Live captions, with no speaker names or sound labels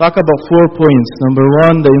talk about 4 points. Number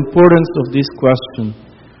one, the importance of this question.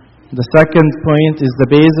 The second point is the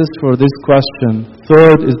basis for this question.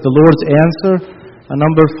 Third is the Lord's answer. And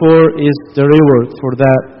number 4 is the reward for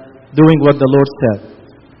that, doing what the Lord said.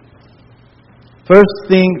 First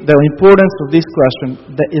thing, the importance of this question.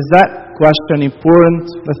 Is that question important?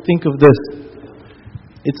 Let's think of this.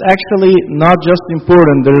 It's actually not just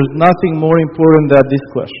important. There is nothing more important than this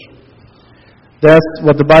question. That's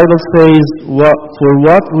what the Bible says, for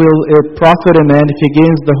what will it profit a man if he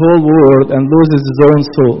gains the whole world and loses his own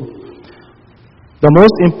soul? The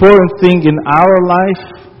most important thing in our life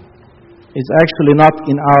is actually not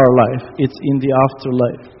in our life. It's in the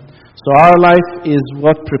afterlife. So our life is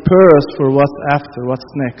what prepares us for what's after, what's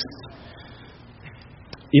next.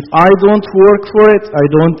 If I don't work for it, I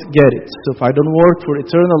don't get it. So if I don't work for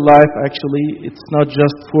eternal life, actually, it's not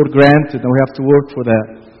just for granted, and we have to work for that.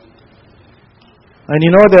 And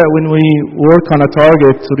you know that when we work on a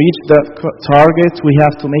target, to reach that target, we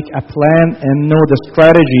have to make a plan and know the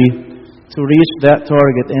strategy to reach that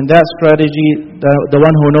target. And that strategy, the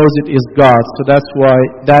one who knows it is God. So that's why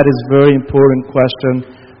that is a very important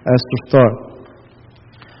question as to start.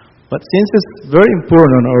 But since it's very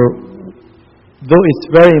important, or though it's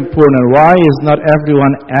very important, why is not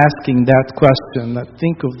everyone asking that question?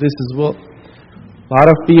 Think of this as well. A lot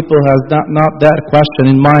of people have not that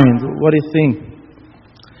question in mind. What do you think?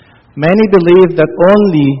 Many believe that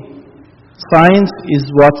only science is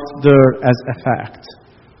what's there as a fact.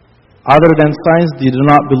 Other than science, they do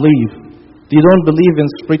not believe. They don't believe in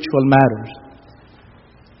spiritual matters.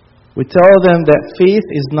 We tell them that faith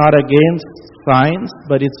is not against science,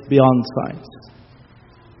 but it's beyond science.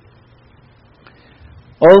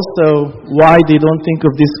 Also, why they don't think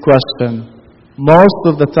of this question? Most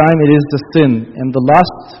of the time it is the sin and the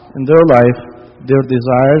lust in their life, their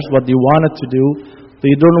desires, what they wanted to do.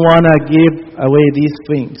 They don't want to give away these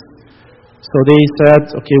things. So they said,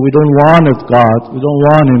 okay, we don't want God. We don't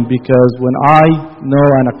want Him because when I know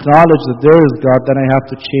and acknowledge that there is God, then I have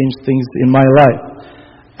to change things in my life.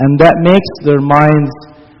 And that makes their minds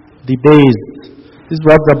debased. This is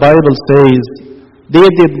what the Bible says. They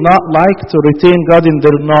did not like to retain God in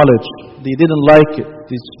their knowledge. They didn't like it.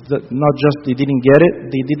 Not just they didn't get it.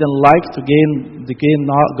 They didn't like to gain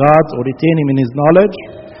God or retain Him in His knowledge.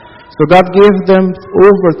 So God gave them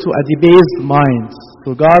over to a debased mind.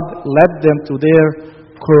 So God led them to their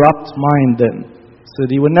corrupt mind then. So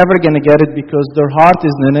they were never going to get it because their heart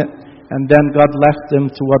isn't in it. And then God left them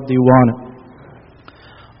to what they wanted.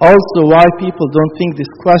 Also, why people don't think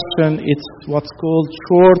this question, it's what's called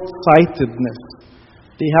short-sightedness.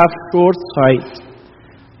 They have short sight.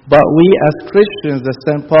 But we as Christians, as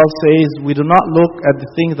St. Paul says, we do not look at the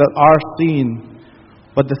things that are seen,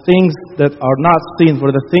 but the things that are not seen.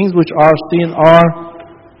 For the things which are seen are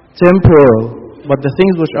temporal, but the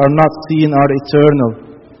things which are not seen are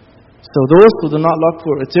eternal. So those who do not look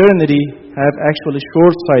for eternity have actually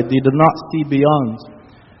short sight. They do not see beyond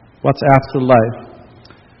what's after life.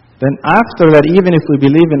 Then after that, even if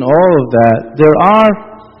we believe in all of that, there are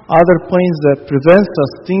other points that prevents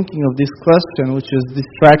us thinking of this question, which is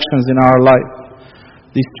distractions in our life.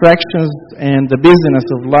 Distractions and the busyness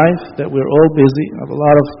of life, that we're all busy. We have a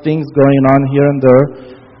lot of things going on here and there.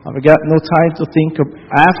 And we got no time to think of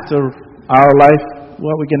after our life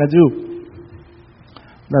what we're going to do.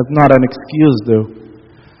 That's not an excuse, though.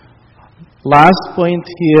 Last point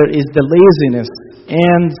here is the laziness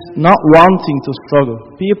and not wanting to struggle.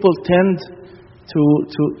 People tend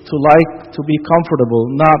to like to be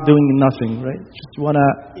comfortable, not doing nothing, right? Just want to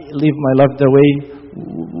live my life the way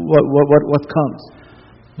what comes.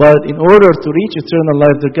 But in order to reach eternal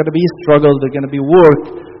life, there's going to be struggle, there's going to be work.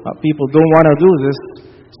 People don't want to do this,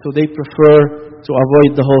 so they prefer to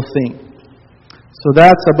avoid the whole thing. So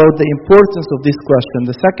that's about the importance of this question.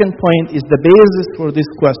 The second point is the basis for this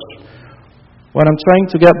question. What I'm trying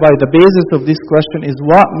to get by the basis of this question is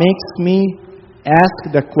what makes me ask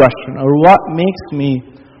the question, or what makes me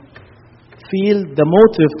feel the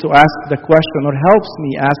motive to ask the question, or helps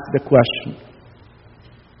me ask the question.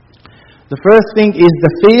 The first thing is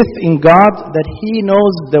the faith in God that He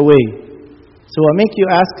knows the way. So I make you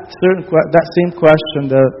ask that same question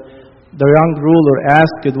the young ruler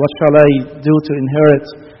asked, what shall I do to inherit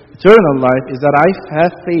eternal life? Is that I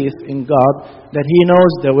have faith in God that He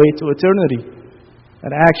knows the way to eternity.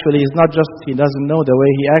 And actually, it's not just He doesn't know the way,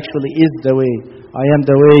 He actually is the way. I am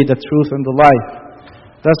the way, the truth, and the life.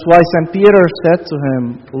 That's why St. Peter said to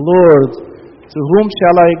Him, Lord, to whom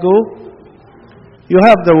shall I go? You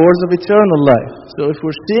have the words of eternal life. So if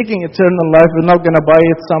we're seeking eternal life, we're not going to buy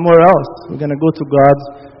it somewhere else. We're going to go to God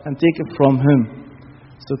and take it from Him.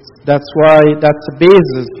 So that's why that's the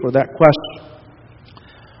basis for that question.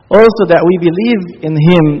 Also that we believe in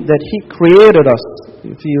Him, that He created us.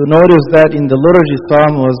 If you notice that in the liturgy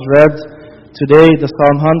psalm was read today, the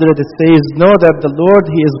Psalm 100, it says, "Know that the Lord,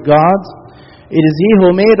 He is God. It is He who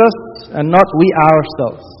made us, and not we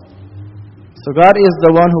ourselves." So God is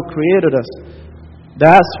the one who created us.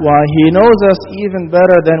 That's why He knows us even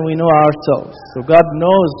better than we know ourselves. So God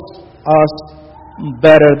knows us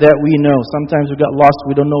better than we know. Sometimes we got lost,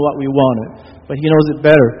 we don't know what we wanted. But He knows it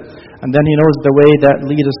better. And then He knows the way that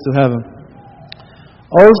leads us to heaven.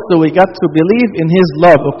 Also, we got to believe in His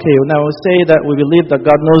love. Okay, now we say that we believe that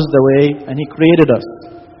God knows the way and He created us.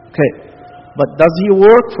 Okay, but does He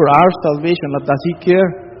work for our salvation? Does He care?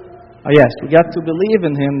 Yes, we got to believe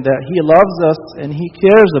in Him that He loves us and He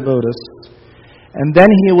cares about us. And then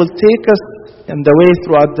He will take us in the way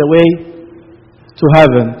throughout the way to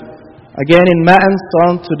heaven. Again, in Mattan's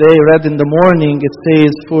Psalm today, read in the morning, it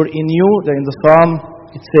says, "For in you," in the Psalm,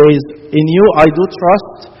 it says, "In you I do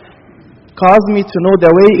trust. Cause me to know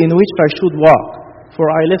the way in which I should walk.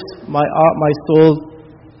 For I lift my soul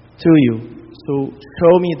to you." So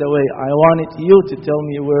show me the way. I wanted you to tell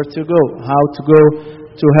me where to go, how to go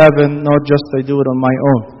to heaven, not just I do it on my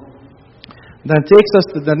own. That takes us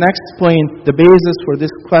to the next point. The basis for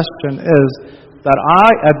this question is that I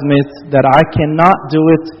admit that I cannot do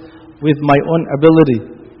it with my own ability.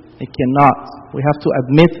 I cannot. We have to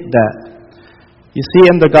admit that. You see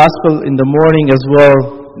in the Gospel in the morning as well,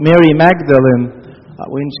 Mary Magdalene,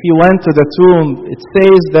 when she went to the tomb, it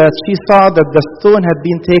says that she saw that the stone had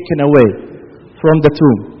been taken away from the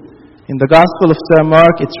tomb. In the Gospel of St.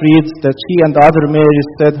 Mark, it reads that she and the other Mary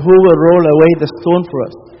said, "Who will roll away the stone for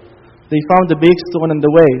us?" They found the big stone in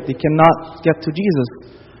the way. They cannot get to Jesus.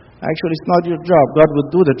 Actually, it's not your job. God will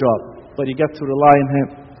do the job, but you get to rely on Him.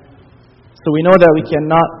 So we know that we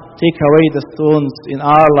cannot take away the stones in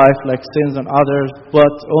our life like sins and others,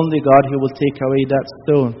 but only God, He will take away that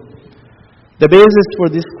stone. The basis for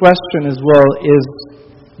this question as well is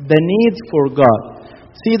the need for God.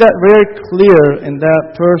 See that very clear in that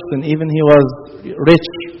person, even he was rich,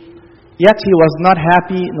 yet he was not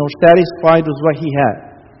happy nor satisfied with what he had.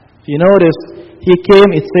 If you notice, he came,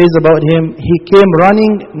 it says about him, he came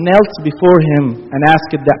running, knelt before Him and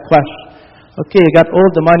asked that question. Okay, you got all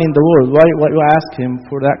the money in the world. Why you ask Him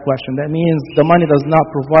for that question? That means the money does not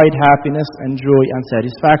provide happiness and joy and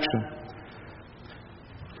satisfaction.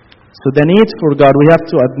 So the need for God, we have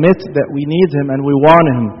to admit that we need Him and we want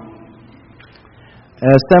Him.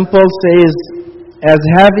 St. Paul says, "As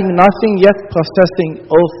having nothing yet possessing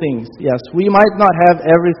all things." Yes, we might not have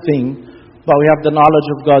everything, but we have the knowledge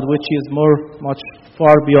of God, which is much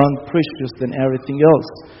far beyond precious than everything else.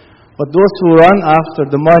 But those who run after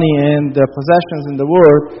the money and the possessions in the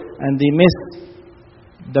world, and they miss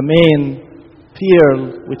the main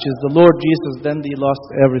pearl, which is the Lord Jesus, then they lost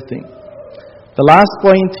everything. The last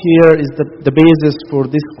point here is the basis for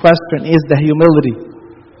this question is the humility.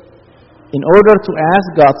 In order to ask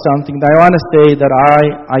God something, I want to say that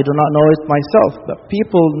I do not know it myself. But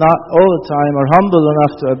people not all the time are humble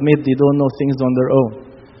enough to admit they don't know things on their own.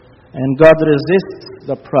 And God resists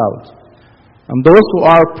the proud. And those who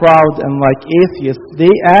are proud and like atheists,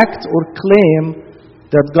 they act or claim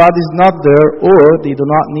that God is not there or they do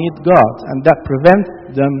not need God. And that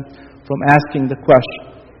prevents them from asking the question.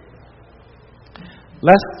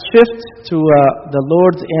 Let's shift to the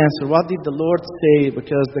Lord's answer. What did the Lord say?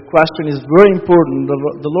 Because the question is very important.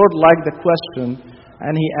 The Lord liked the question,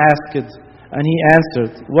 and He asked it, and He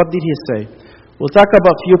answered. What did He say? We'll talk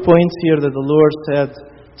about a few points here that the Lord said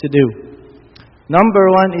to do. Number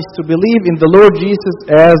one is to believe in the Lord Jesus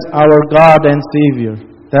as our God and Savior.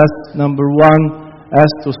 That's number one as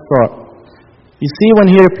to start. You see, when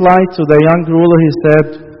He replied to the young ruler, He said,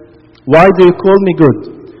 "Why do you call me good?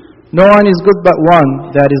 No one is good but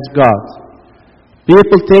one, that is God."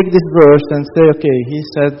 People take this verse and say, okay, He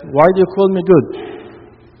said, "Why do you call me good?"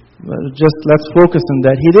 Well, just let's focus on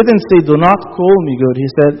that. He didn't say, "Do not call me good." He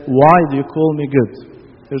said, "Why do you call me good?"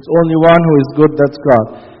 There's only one who is good, that's God.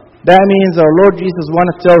 That means our Lord Jesus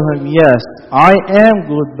wants to tell him, yes, I am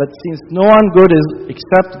good, but since no one good is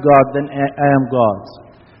except God, then I am God.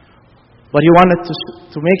 But He wanted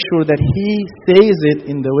to make sure that He says it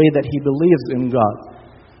in the way that He believes in God.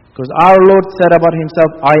 Because our Lord said about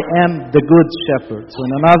Himself, "I am the good shepherd." So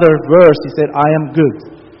in another verse, He said, "I am good."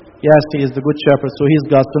 Yes, He is the good shepherd, so He's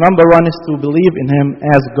God. So number one is to believe in Him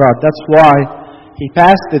as God. That's why He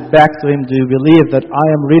passed it back to him. Do you believe that I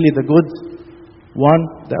am really the good one,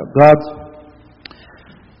 that God?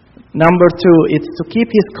 Number two, it's to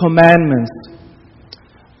keep His commandments.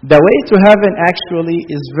 The way to heaven actually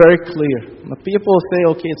is very clear. Now, people say,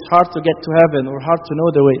 okay, it's hard to get to heaven or hard to know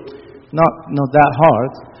the way. Not that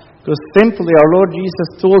hard. Because simply our Lord Jesus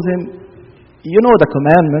told him, you know the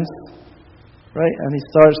commandments, right? And he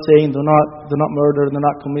starts saying, do not murder, do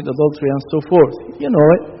not commit adultery, and so forth. You know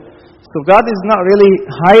it. So God is not really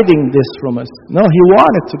hiding this from us. No, He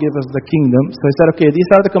wanted to give us the kingdom. So He said, okay, these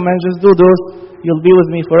are the commandments, just do those, you'll be with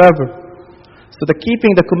me forever. So the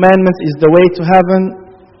keeping the commandments is the way to heaven,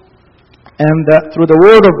 and through the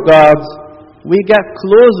Word of God, we get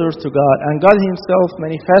closer to God, and God Himself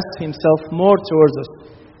manifests Himself more towards us.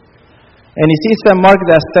 And you see, St. Mark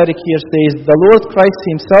the Ascetic here says, the Lord Christ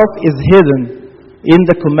Himself is hidden in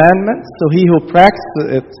the commandments, so he who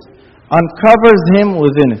practices it uncovers Him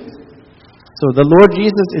within it. So the Lord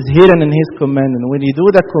Jesus is hidden in His commandment. When you do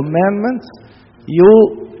the commandments, you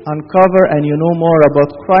uncover and you know more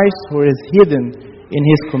about Christ who is hidden in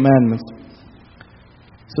His commandments.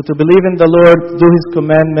 So to believe in the Lord, do His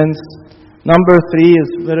commandments. Number 3 is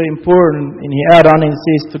very important, and he add on and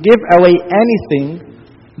says, to give away anything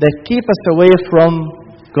that keep us away from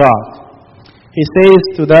God. He says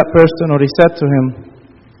to that person, or he said to him,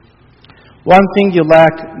 one thing you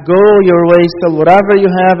lack, go your way, sell whatever you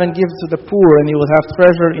have and give to the poor, and you will have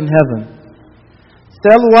treasure in heaven.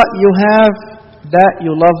 Sell what you have that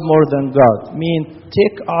you love more than God. Mean,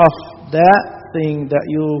 take off that thing that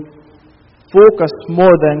you focus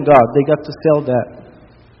more than God. They got to sell that.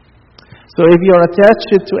 So if you are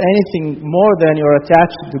attached to anything more than you are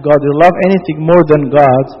attached to God, you love anything more than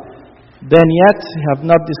God, then yet have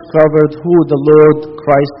not discovered who the Lord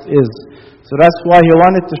Christ is. So that's why He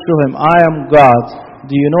wanted to show him, I am God.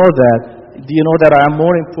 Do you know that? Do you know that I am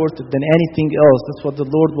more important than anything else? That's what the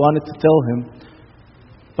Lord wanted to tell him.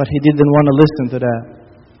 But he didn't want to listen to that.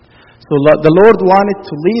 So the Lord wanted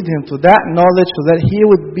to lead him to that knowledge so that he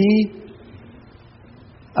would be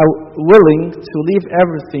willing to leave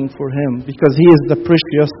everything for Him, because He is the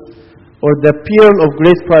precious, or the pearl of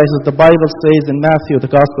great price, as the Bible says in Matthew, the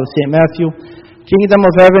Gospel of St. Matthew. Kingdom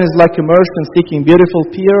of heaven is like a merchant seeking beautiful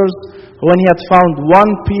pearls. When he had found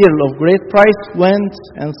one pearl of great price, went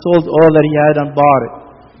and sold all that he had and bought it.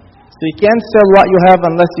 So you can't sell what you have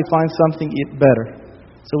unless you find something better.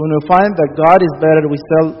 So when we find that God is better, we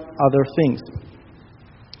sell other things.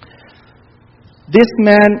 This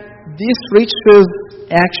man, these riches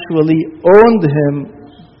actually owned him,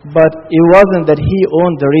 but it wasn't that he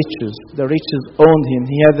owned the riches. The riches owned him.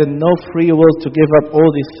 He had no free will to give up all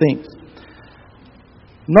these things.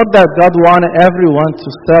 Not that God wanted everyone to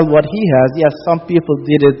sell what he has. Yes, some people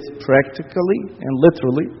did it practically and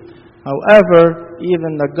literally. However,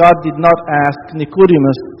 even God did not ask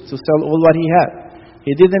Nicodemus to sell all what he had.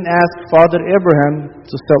 He didn't ask Father Abraham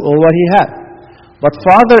to sell all what he had. But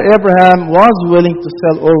Father Abraham was willing to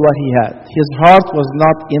sell all what he had. His heart was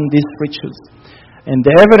not in these riches. And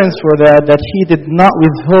the evidence for that he did not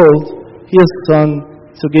withhold his son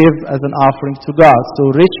to give as an offering to God.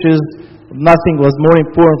 So riches, nothing was more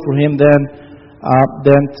important for him than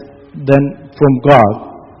from God.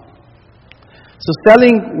 So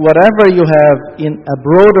selling whatever you have in a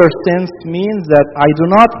broader sense means that I do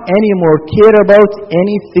not anymore care about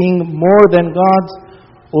anything more than God,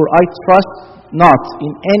 or I trust not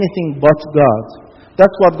in anything but God.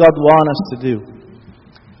 That's what God wants us to do.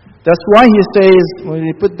 That's why He says, when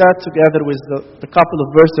we put that together with the couple of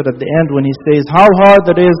verses at the end, when He says, how hard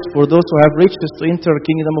it is for those who have riches to enter the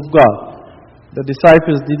kingdom of God. The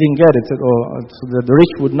disciples didn't get it. Said, so that the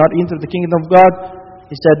rich would not enter the kingdom of God.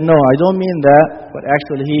 He said, no, I don't mean that. But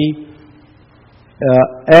actually He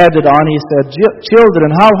added on, He said,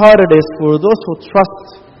 children, how hard it is for those who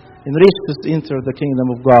trust in riches to enter the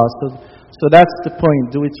kingdom of God. So that's the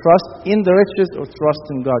point. Do we trust in the riches or trust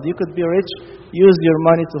in God? You could be rich, use your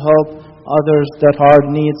money to help others that are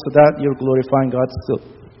in need, so that you're glorifying God still.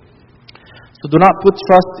 So do not put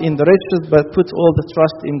trust in the riches, but put all the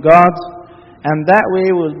trust in God. And that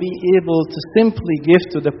way we'll be able to simply give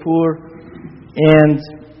to the poor and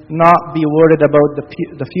not be worried about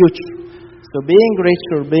the future. So being rich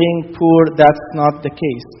or being poor, that's not the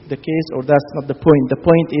case. Or that's not the point. The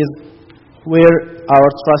point is where our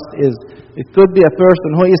trust is. It could be a person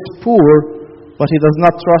who is poor, but he does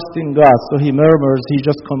not trust in God. So he murmurs, he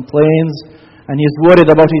just complains, and he's worried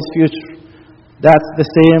about his future. That's the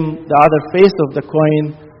other face of the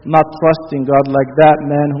coin, not trusting God, like that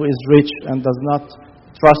man who is rich and does not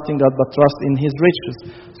trust in God, but trust in his riches.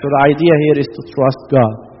 So the idea here is to trust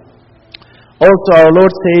God. Also, our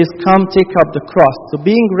Lord says, come take up the cross. So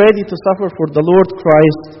being ready to suffer for the Lord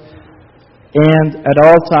Christ, and at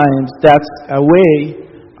all times, that's a way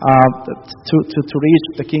to reach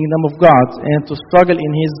the kingdom of God and to struggle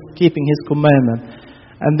in keeping His commandment.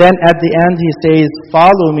 And then at the end He says,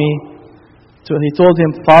 follow me. He told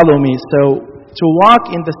him, follow me. So to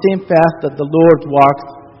walk in the same path that the Lord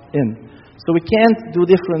walked, in. So we can't do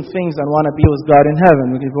different things and want to be with God in heaven.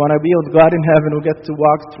 If we want to be with God in heaven, we get to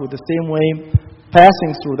walk through the same way,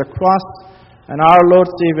 passing through the cross. And our Lord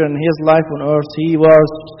Savior in His life on earth, He was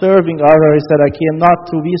serving others. He said, I came not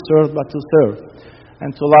to be served, but to serve. And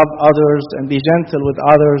to love others and be gentle with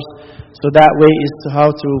others. So that way is how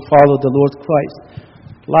to follow the Lord Christ.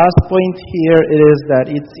 Last point here is that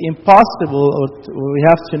it's impossible, or we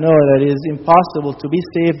have to know that it is impossible to be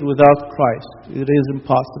saved without Christ. It is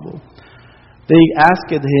impossible. They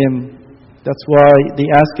asked Him, that's why they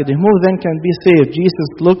asked Him, who then can be saved? Jesus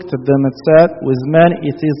looked at them and said, with men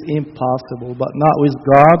it is impossible, but not with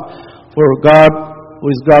God. For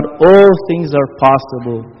with God all things are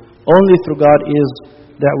possible. Only through God is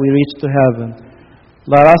that we reach to heaven.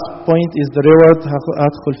 Last point is the reward.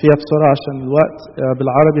 هدخل فيها بسرعة عشان الوقت.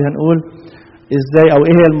 بالعربي هنقول ازاي او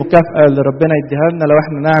ايه هي المكافأة اللي ربنا يديها لنا لو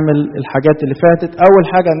احنا نعمل الحاجات اللي فاتت. اول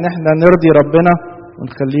حاجة ان احنا نرضي ربنا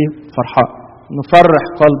ونخليه فرحان، نفرح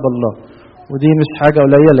قلب الله. ودي مش حاجة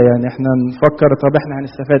قليلة، يعني احنا نفكر طب احنا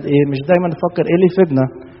هنستفاد ايه، مش دايما نفكر ايه اللي يفيدنا.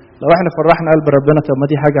 لو احنا فرحنا قلب ربنا طب ما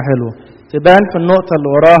دي حاجة حلوة. تبان في النقطة اللي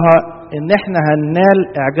وراها ان احنا هننال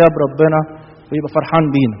اعجاب ربنا ويبقى فرحان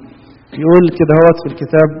بينا. يقول كده هوت في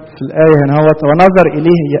الكتاب في الآية هنا هوت، ونظر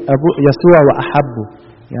إليه يسوع وأحبه.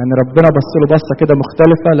 يعني ربنا بص له بصة كده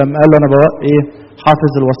مختلفة لما قال له أنا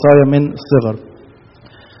حافظ الوصايا من الصغر.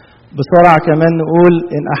 بسرعة كمان نقول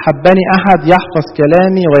إن أحبني أحد يحفظ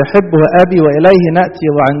كلامي ويحبه أبي وإليه نأتي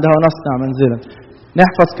وعنده نصنع منزلا.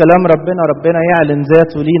 نحفظ كلام ربنا، ربنا يعلن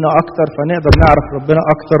ذاته لينا أكتر فنقدر نعرف ربنا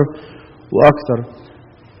أكتر وأكتر.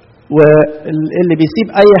 واللي بيسيب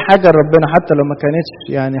أي حاجة ربنا حتى لو ما كانتش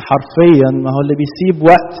يعني حرفيا، ما هو اللي بيسيب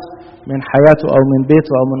وقت من حياته أو من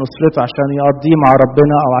بيته أو من أسرته عشان يقضيه مع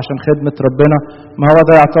ربنا أو عشان خدمة ربنا، ما هو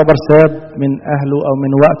ده يعتبر ساب من أهله أو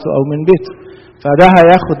من وقته أو من بيته. فده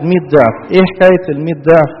هياخد 100 ضعف. إيه حكاية ال100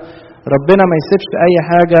 ضعف؟ ربنا ما يسيبش أي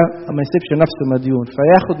حاجة، ما يسيبش نفسه مديون،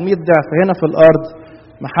 فياخد 100 ضعف هنا في الأرض،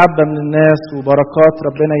 محبة من الناس وبركات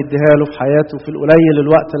ربنا يديها له في حياته. في القليل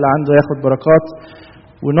الوقت اللي عنده ياخد بركات.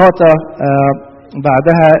 ونقطة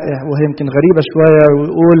بعدها وهي يمكن غريبة شوية،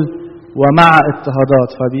 ويقول ومع اضطهادات.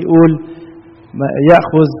 فبيقول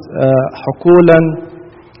يأخذ حقولا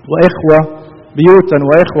وإخوة، بيوتا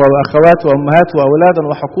وإخوة وأخوات وأمهات وأولادا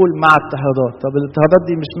وحقول مع اضطهادات. طب الاضطهادات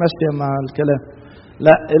دي مش ماشية مع الكلام.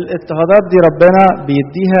 لا، الاضطهادات دي ربنا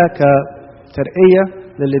بيديها كترقية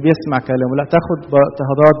للي بيسمع كلامه. لا، تاخد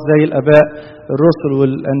اضطهادات زي الآباء الرسل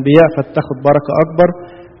والأنبياء فتاخد بركة أكبر.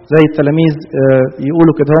 زي التلاميذ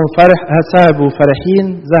يقولوا كده هم ذهبوا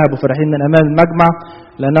فرحين من أمام المجمع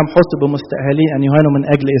لأنهم حسبوا مستأهلين أن يهانوا من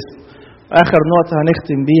أجل اسم. آخر نقطة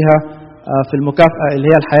هنختم بيها في المكافأة اللي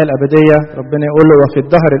هي الحياة الأبدية. ربنا يقول له وفي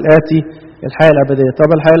الدهر الآتي الحياة الأبدية. طب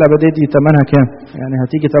الحياة الأبدية دي ثمنها كام؟ يعني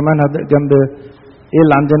هتيجي ثمنها جنب إيه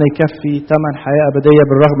اللي عندنا يكفي ثمن حياة أبدية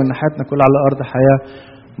بالرغم إن حياتنا كلها على الأرض حياة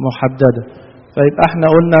محددة. فيبقى احنا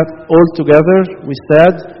قلنا all together we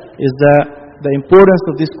said is that the importance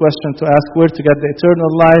of this question to ask where to get the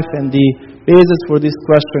eternal life, and the basis for this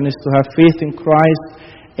question is to have faith in Christ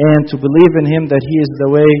and to believe in Him that He is the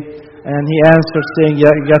way. And He answered saying,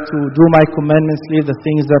 yeah, you got to do my commandments, leave the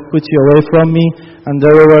things that put you away from me, and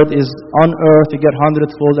the reward is on earth, you get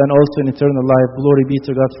 100-fold and also in eternal life. Glory be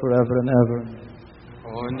to God forever and ever.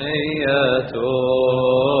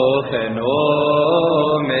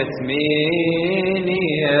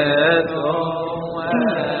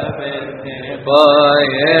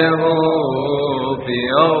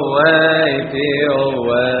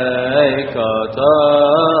 Kata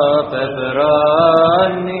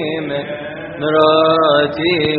pefrani me nrati